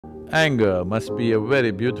Anger must be a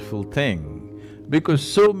very beautiful thing because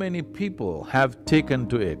so many people have taken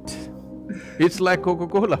to it. It's like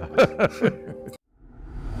Coca-Cola.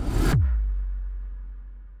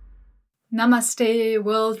 Namaste,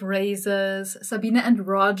 world raisers. Sabine and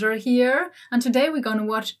Roger here, and today we're gonna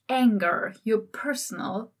watch Anger, your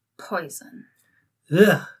personal poison.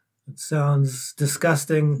 Ugh, it sounds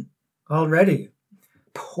disgusting already.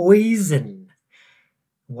 Poison.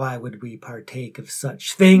 Why would we partake of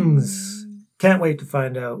such things? Can't wait to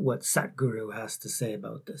find out what Sadhguru has to say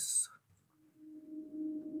about this.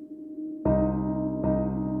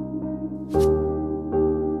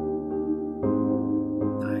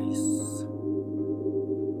 Nice.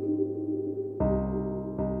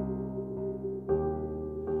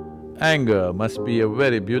 Anger must be a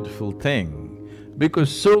very beautiful thing because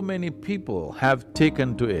so many people have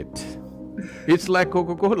taken to it. It's like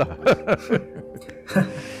Coca-Cola.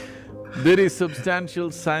 There is substantial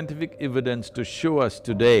scientific evidence to show us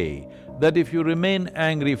today that if you remain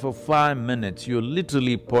angry for 5 minutes, you're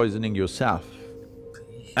literally poisoning yourself.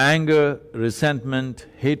 Anger, resentment,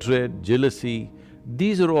 hatred, jealousy,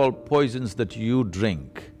 these are all poisons that you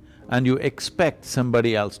drink and you expect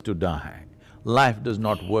somebody else to die. Life does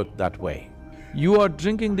not work that way. You are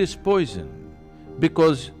drinking this poison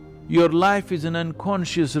because your life is an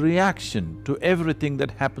unconscious reaction to everything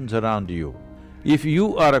that happens around you. If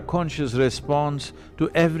you are a conscious response to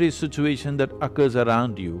every situation that occurs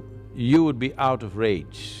around you, you would be out of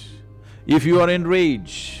rage. If you are in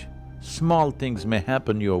rage, small things may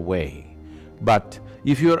happen your way. But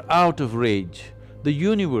if you're out of rage, the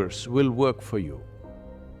universe will work for you.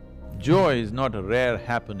 Joy is not a rare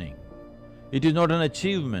happening. It is not an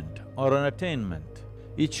achievement or an attainment.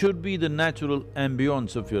 It should be the natural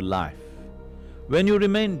ambience of your life. When you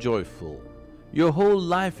remain joyful, your whole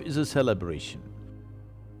life is a celebration.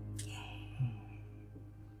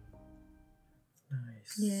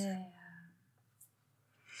 Nice. Yeah.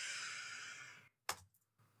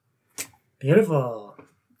 Beautiful.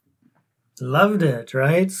 Loved it,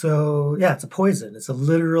 right? So, yeah, it's a poison. It's a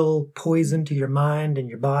literal poison to your mind and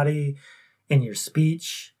your body and your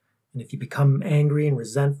speech. And if you become angry and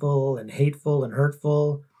resentful and hateful and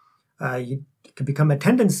hurtful, it could become a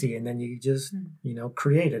tendency, and then you just,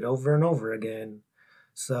 create it over and over again.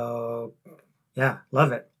 So, yeah,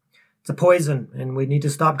 love it. It's a poison, and we need to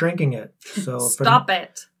stop drinking it. So Stop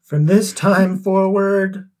it! From this time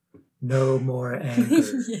forward, no more anger.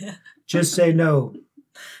 Yeah. Just say no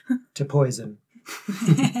to poison.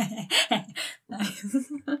 Nice.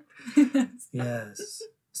 Yes.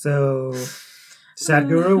 So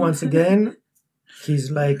Sadhguru, once again, he's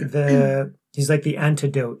like the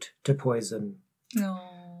antidote to poison. No.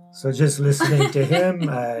 So just listening to him,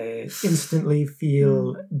 I instantly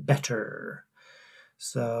feel better.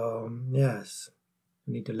 So yes,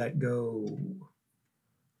 we need to let go,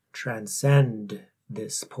 transcend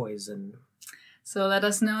this poison. So let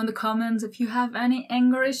us know in the comments if you have any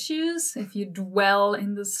anger issues, if you dwell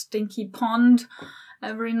in the stinky pond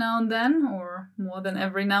every now and then, or more than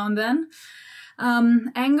every now and then.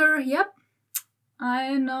 Anger, yep,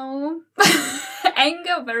 I know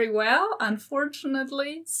anger very well,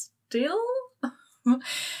 unfortunately, still.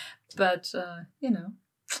 But,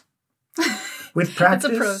 With practice,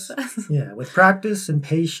 it's a process. Yeah, with practice and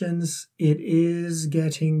patience, it is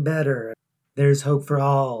getting better. There's hope for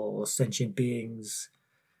all sentient beings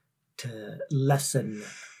to lessen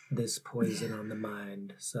this poison on the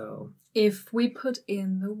mind. So if we put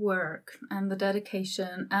in the work and the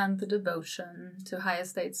dedication and the devotion to higher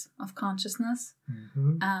states of consciousness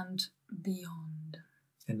and beyond.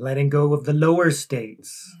 And letting go of the lower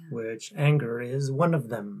states, which anger is one of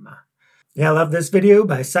them. Yeah, I love this video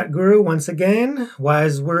by Sadhguru once again.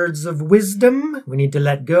 Wise words of wisdom. We need to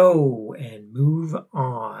let go and move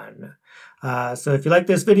on. So if you like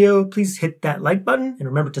this video, please hit that like button and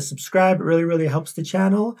remember to subscribe. It really, really helps the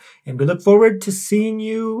channel. And we look forward to seeing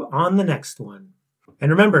you on the next one. And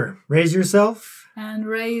remember, raise yourself. And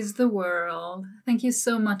raise the world. Thank you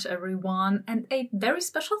so much, everyone. And a very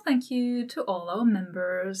special thank you to all our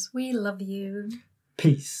members. We love you.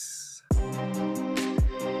 Peace.